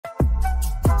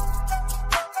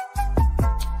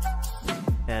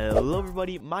Hello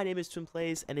everybody, my name is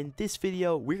TwinPlayz, and in this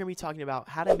video we're going to be talking about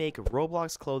how to make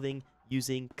Roblox clothing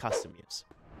using Customuse.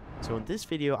 So in this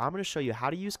video I'm going to show you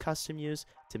how to use Customuse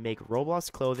to make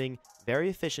Roblox clothing very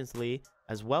efficiently,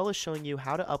 as well as showing you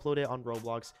how to upload it on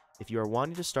Roblox if you are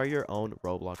wanting to start your own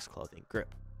Roblox clothing group.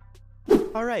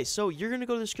 Alright, so you're going to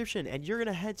go to the description and you're going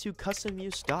to head to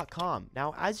Customuse.com.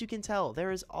 Now as you can tell, there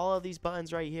is all of these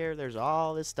buttons right here, there's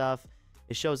all this stuff.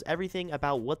 It shows everything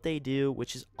about what they do,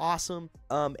 which is awesome,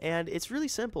 and it's really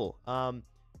simple.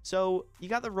 So you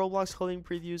got the Roblox clothing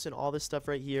previews and all this stuff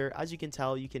right here. As you can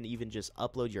tell, you can even just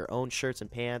upload your own shirts and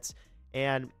pants,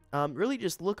 and really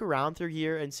just look around through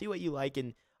here and see what you like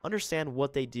and understand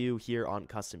what they do here on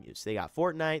Customuse. They got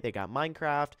Fortnite, they got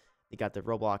Minecraft, they got the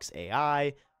Roblox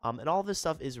AI, and all this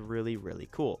stuff is really, really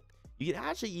cool. You can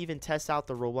actually even test out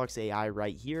the Roblox AI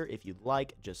right here if you'd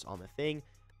like, just on the thing.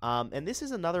 And this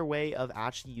is another way of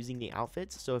actually using the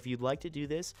outfits. So if you'd like to do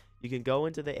this, you can go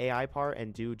into the AI part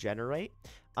and do generate.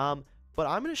 But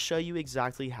I'm going to show you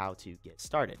exactly how to get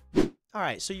started. All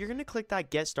right, so you're going to click that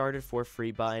get started for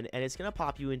free button, and it's going to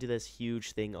pop you into this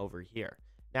huge thing over here.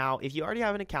 Now, if you already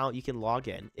have an account, you can log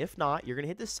in. If not, you're going to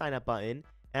hit the sign up button.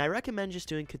 And I recommend just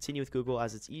doing continue with Google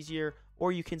as it's easier,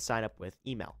 or you can sign up with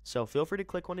email. So feel free to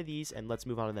click one of these and let's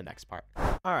move on to the next part.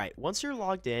 All right, once you're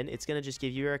logged in, it's going to just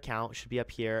give you your account. It should be up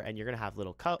here, and you're going to have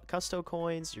little custo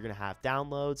coins. You're going to have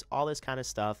downloads, all this kind of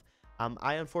stuff.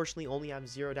 I unfortunately only have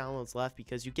 0 downloads left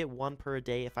because you get 1 per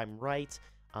day if I'm right.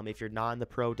 If you're not in the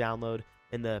pro download,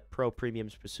 in the pro premium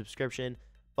subscription,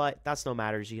 but that's no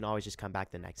matters. You can always just come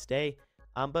back the next day.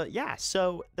 But yeah,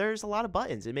 so there's a lot of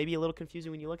buttons. It may be a little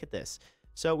confusing when you look at this.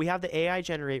 So we have the AI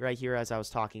generate right here, as I was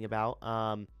talking about,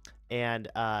 and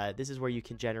this is where you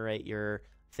can generate your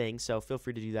thing, so feel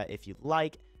free to do that if you'd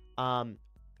like.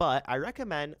 But I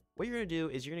recommend what you're going to do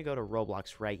is you're going to go to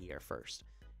Roblox right here first,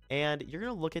 and you're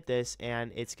going to look at this,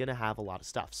 and it's going to have a lot of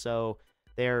stuff. So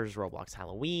there's Roblox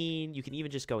Halloween. You can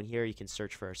even just go in here. You can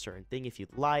search for a certain thing if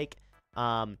you'd like,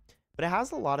 but it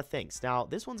has a lot of things. Now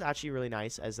this one's actually really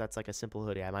nice, as that's like a simple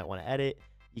hoodie I might want to edit.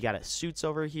 You got suits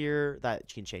over here that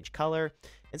you can change color.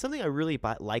 And something I really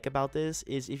like about this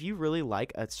is if you really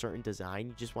like a certain design,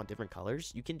 you just want different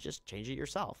colors, you can just change it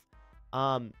yourself.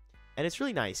 And it's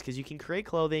really nice because you can create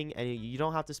clothing and you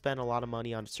don't have to spend a lot of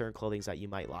money on certain clothing that you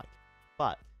might like.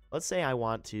 But let's say I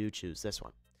want to choose this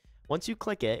one. Once you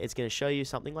click it, it's going to show you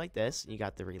something like this. You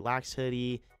got the relaxed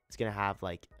hoodie. It's going to have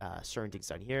like certain things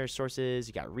down here, sources.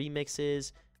 You got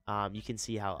remixes. You can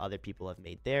see how other people have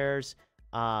made theirs.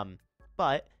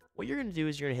 But what you're going to do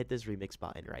is you're going to hit this remix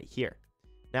button right here.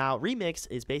 Now, remix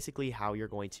is basically how you're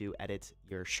going to edit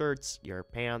your shirts, your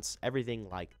pants, everything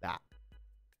like that.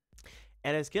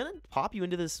 And it's going to pop you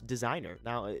into this designer.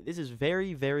 Now, this is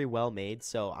very, very well made.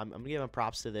 So I'm going to give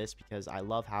props to this because I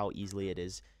love how easily it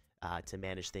is to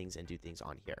manage things and do things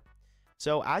on here.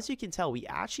 So as you can tell, we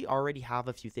actually already have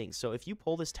a few things. So if you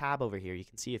pull this tab over here, you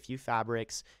can see a few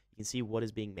fabrics. You can see what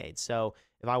is being made. So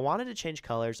if I wanted to change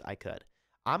colors, I could.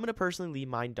 I'm going to personally leave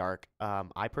mine dark.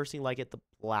 I personally like it the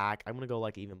black. I'm going to go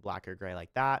like even black or gray like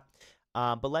that.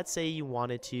 But let's say you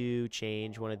wanted to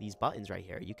change one of these buttons right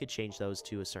here. You could change those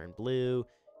to a certain blue.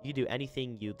 You could do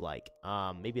anything you'd like.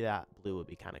 Maybe that blue would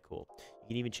be kind of cool. You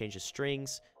can even change the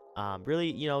strings. Really,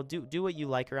 you know, do what you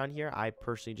like around here. I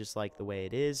personally just like the way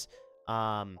it is.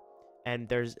 And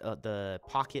there's the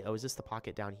pocket. Oh, is this the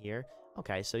pocket down here?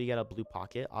 Okay, so you got a blue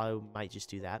pocket. I might just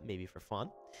do that maybe for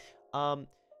fun.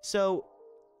 So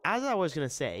as I was going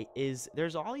to say, is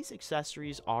there's all these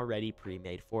accessories already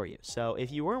pre-made for you. So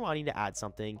if you were wanting to add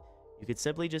something, you could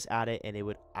simply just add it and it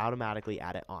would automatically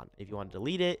add it on. If you want to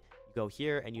delete it, you go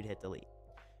here and you'd hit delete.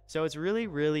 So it's really,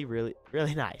 really, really,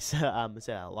 really nice. I'm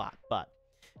say that a lot, but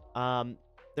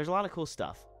there's a lot of cool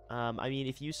stuff. I mean,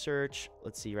 if you search,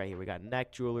 let's see right here, we got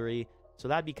neck jewelry. So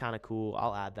that'd be kind of cool.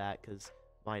 I'll add that because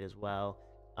mine as well.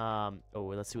 Oh,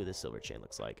 let's see what this silver chain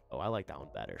looks like. Oh, I like that one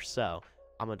better. So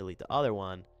I'm going to delete the other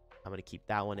one. I'm going to keep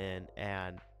that one in,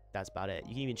 and that's about it.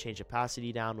 You can even change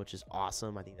opacity down, which is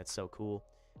awesome. I think that's so cool.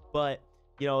 But,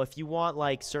 you know, if you want,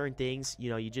 like, certain things, you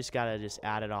know, you just got to just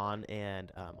add it on.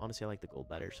 And honestly, I like the gold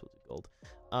better, so it's gold.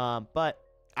 But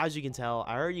as you can tell,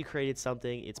 I already created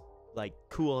something. It's, like,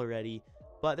 cool already.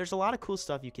 But there's a lot of cool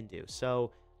stuff you can do.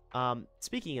 So,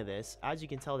 speaking of this, as you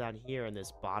can tell down here in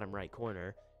this bottom right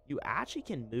corner, you actually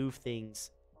can move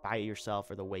things by yourself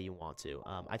or the way you want to.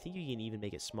 I think you can even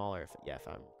make it smaller if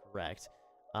I'm correct.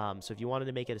 So if you wanted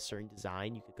to make it a certain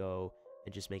design, you could go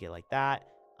and just make it like that.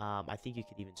 I think you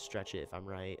could even stretch it if I'm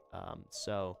right.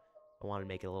 So I want to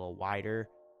make it a little wider,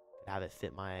 have it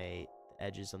fit my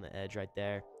edges on the edge right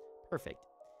there. Perfect.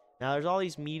 Now, there's all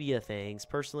these media things.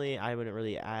 Personally, I wouldn't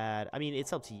really add. I mean,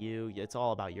 it's up to you. It's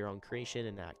all about your own creation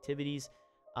and activities.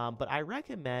 But I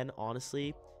recommend,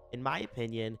 honestly, in my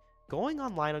opinion, going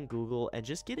online on Google and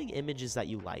just getting images that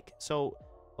you like. So,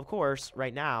 of course,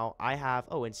 right now I have,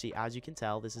 oh, and see, as you can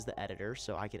tell, this is the editor.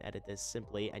 So I can edit this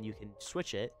simply and you can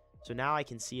switch it. So now I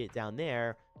can see it down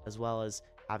there as well as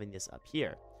having this up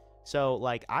here. So,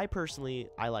 like, I personally,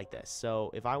 I like this. So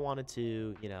if I wanted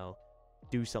to, you know,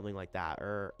 do something like that,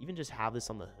 or even just have this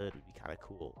on the hood would be kind of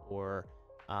cool. Or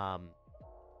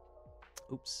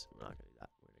oops, I'm not gonna do that.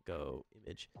 We're gonna go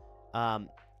image.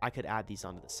 I could add these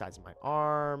onto the sides of my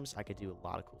arms. I could do a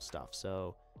lot of cool stuff.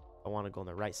 So if I want to go on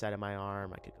the right side of my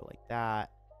arm, I could go like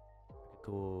that. I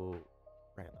could go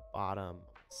right on the bottom,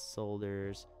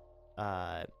 shoulders.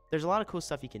 There's a lot of cool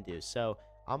stuff you can do. So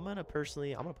I'm gonna put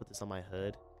this on my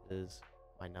hood because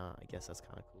why not? I guess that's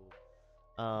kind of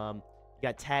cool. You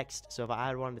got text. So if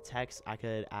I wanted to text, I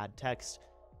could add text.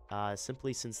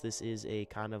 Simply since this is a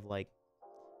kind of like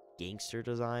gangster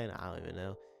design, I don't even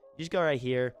know. You just go right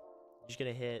here. You're just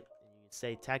gonna hit, and you can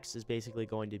say text is basically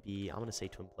going to be. I'm gonna say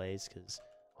TwinPlayz because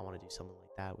I want to do something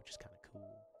like that, which is kind of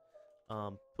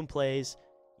cool. TwinPlayz.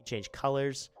 You change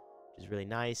colors, which is really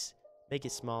nice. Make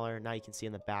it smaller. Now you can see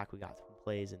in the back we got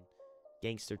TwinPlayz and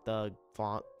gangster thug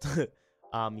font.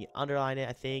 You underline it,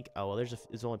 I think. Oh well,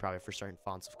 it's only probably for certain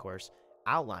fonts, of course.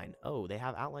 Outline. Oh, they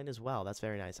have outline as well. That's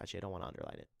very nice. Actually, I don't want to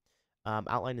underline it.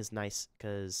 Outline is nice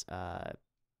because yeah,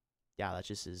 that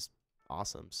just is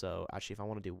awesome. So actually, if I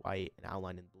want to do white and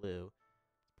outline in blue,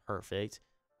 perfect.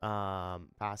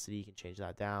 Opacity, you can change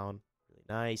that down. Really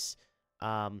nice.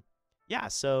 Yeah,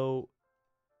 so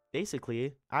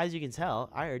basically, as you can tell,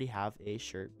 I already have a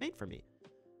shirt made for me.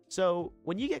 So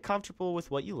when you get comfortable with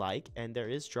what you like, and there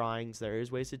is drawings, there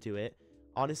is ways to do it.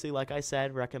 Honestly, like I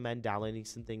said, recommend downloading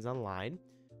some things online.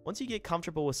 Once you get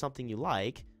comfortable with something you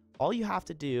like, all you have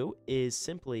to do is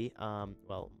simply,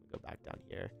 well, go back down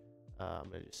here. I'm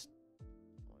gonna just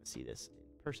want to see this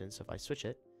in person. So if I switch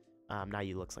it, now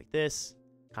you looks like this,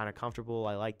 kind of comfortable.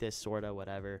 I like this, sorta,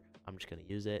 whatever. I'm just gonna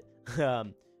use it.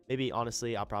 Maybe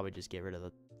honestly, I'll probably just get rid of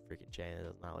the freaking chain. It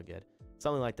does not look good.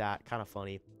 Something like that, kind of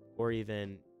funny, or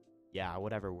even, yeah,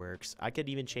 whatever works. I could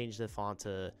even change the font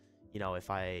to, you know, if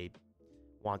I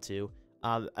want to.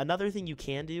 Another thing you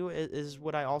can do is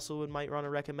what I also might want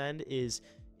to recommend is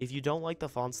if you don't like the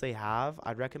fonts they have,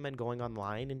 I'd recommend going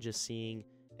online and just seeing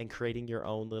and creating your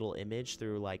own little image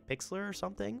through like Pixlr or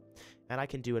something. And I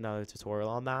can do another tutorial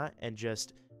on that and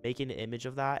just making an image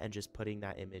of that and just putting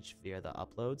that image via the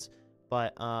uploads.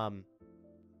 But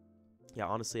yeah,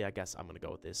 honestly, I guess I'm gonna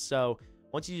go with this. So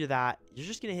once you do that, you're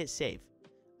just gonna hit save.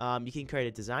 You can create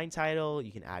a design title,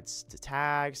 you can add to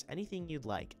tags, anything you'd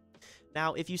like.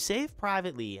 Now, if you save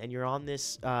privately and you're on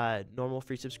this normal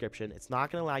free subscription, it's not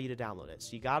going to allow you to download it.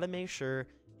 So you got to make sure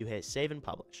you hit save and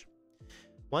publish.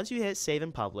 Once you hit save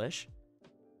and publish,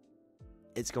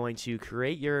 it's going to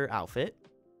create your outfit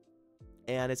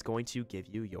and it's going to give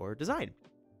you your design.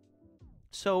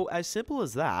 So as simple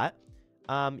as that,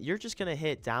 you're just going to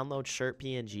hit download shirt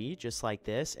PNG just like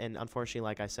this. And unfortunately,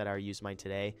 like I said, I used mine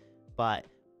today, but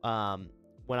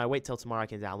when I wait till tomorrow, I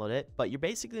can download it. But you're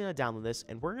basically going to download this,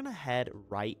 and we're going to head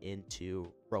right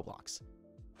into Roblox.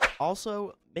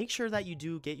 Also, make sure that you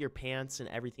do get your pants and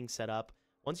everything set up.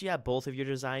 Once you have both of your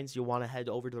designs, you'll want to head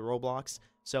over to the Roblox.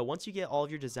 So once you get all of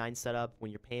your designs set up,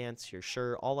 when your pants, your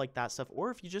shirt, all like that stuff,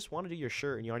 or if you just want to do your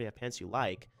shirt and you already have pants you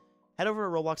like, head over to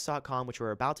roblox.com, which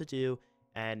we're about to do,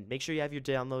 and make sure you have your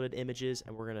downloaded images,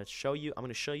 and I'm going to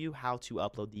show you how to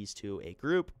upload these to a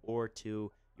group or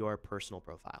to your personal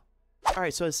profile. All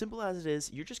right, so as simple as it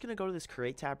is, you're just going to go to this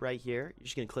create tab right here. You're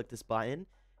just going to click this button.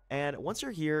 And once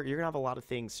you're here, you're going to have a lot of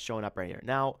things showing up right here.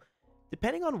 Now,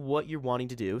 depending on what you're wanting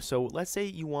to do, so let's say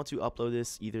you want to upload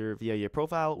this either via your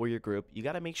profile or your group, you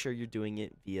got to make sure you're doing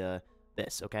it via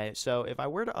this, okay? So if I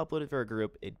were to upload it for a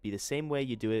group, it'd be the same way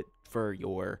you do it for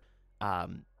your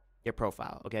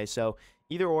profile, okay? So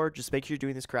either or, just make sure you're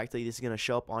doing this correctly. This is going to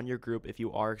show up on your group if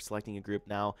you are selecting a group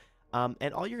now.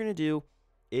 And all you're going to do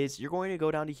is you're going to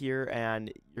go down to here and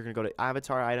you're going to go to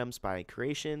avatar items by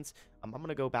creations. I'm going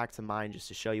to go back to mine just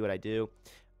to show you what I do.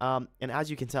 And as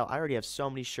you can tell, I already have so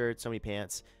many shirts, so many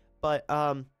pants, but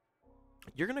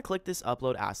you're going to click this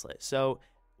upload aslet. So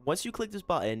once you click this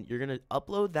button, you're going to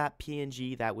upload that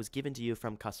PNG that was given to you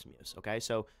from Customuse. Okay,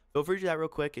 so feel free to do that real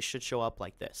quick. It should show up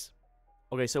like this.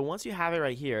 Okay, so once you have it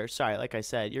right here, sorry, like I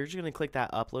said, you're just going to click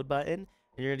that upload button and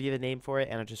you're going to give a name for it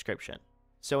and a description.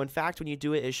 So in fact, when you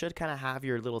do it, it should kind of have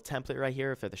your little template right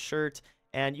here for the shirt,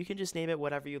 and you can just name it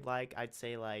whatever you'd like. I'd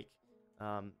say like,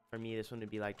 for me, this one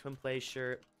would be like TwinPlayz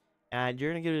shirt, and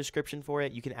you're going to get a description for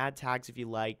it. You can add tags if you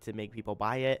like to make people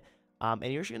buy it. And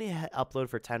you're just going to hit upload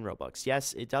for 10 Robux.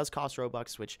 Yes, it does cost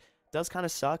Robux, which does kind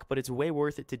of suck, but it's way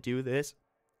worth it to do this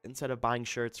instead of buying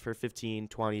shirts for 15,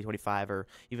 20, 25, or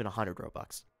even 100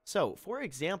 Robux. So, for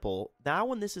example, now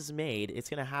when this is made, it's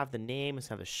going to have the name, it's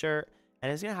going to have the shirt,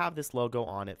 and it's going to have this logo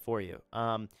on it for you.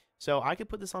 So I could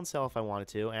put this on sale if I wanted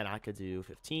to, and I could do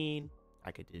 15,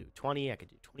 I could do 20, I could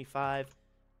do 25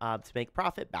 to make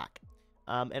profit back.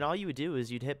 And all you would do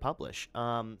is you'd hit publish.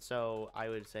 So I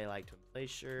would say like TwinPlayz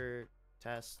shirt,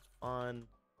 test, fun,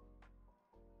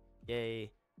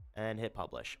 yay, and hit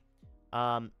publish.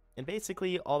 And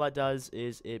basically all that does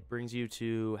is it brings you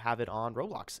to have it on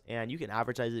Roblox, and you can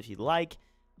advertise it if you'd like.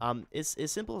 It's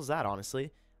as simple as that,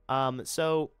 honestly.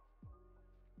 So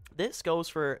this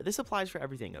applies for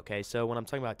everything. Okay, so when I'm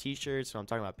talking about t-shirts, when I'm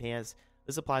talking about pants,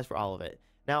 this applies for all of it.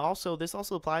 Now also, this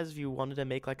also applies if you wanted to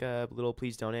make like a little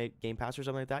please donate game pass or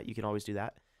something like that. You can always do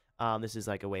that. This is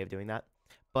like a way of doing that.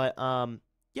 But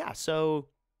yeah, so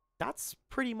that's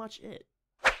pretty much it.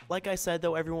 Like I said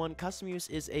though, everyone, Customuse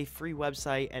is a free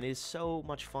website, and it is so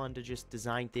much fun to just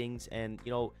design things and,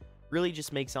 you know, really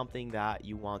just make something that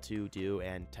you want to do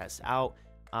and test out.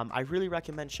 I really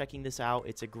recommend checking this out.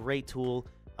 It's a great tool.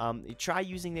 Try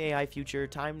using the AI feature.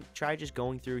 Try just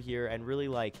going through here and really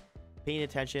like paying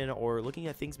attention or looking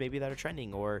at things maybe that are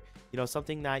trending, or, you know,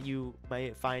 something that you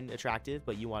might find attractive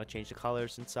but you want to change the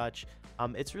colors and such.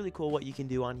 It's really cool what you can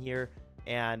do on here,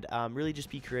 and really just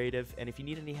be creative. And if you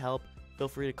need any help, feel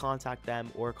free to contact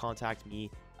them or contact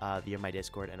me via my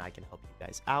Discord, and I can help you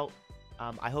guys out.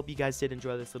 I hope you guys did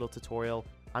enjoy this little tutorial.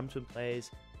 I'm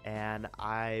TwinPlayz, and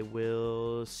I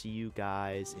will see you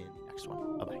guys in the next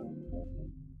one. Bye bye.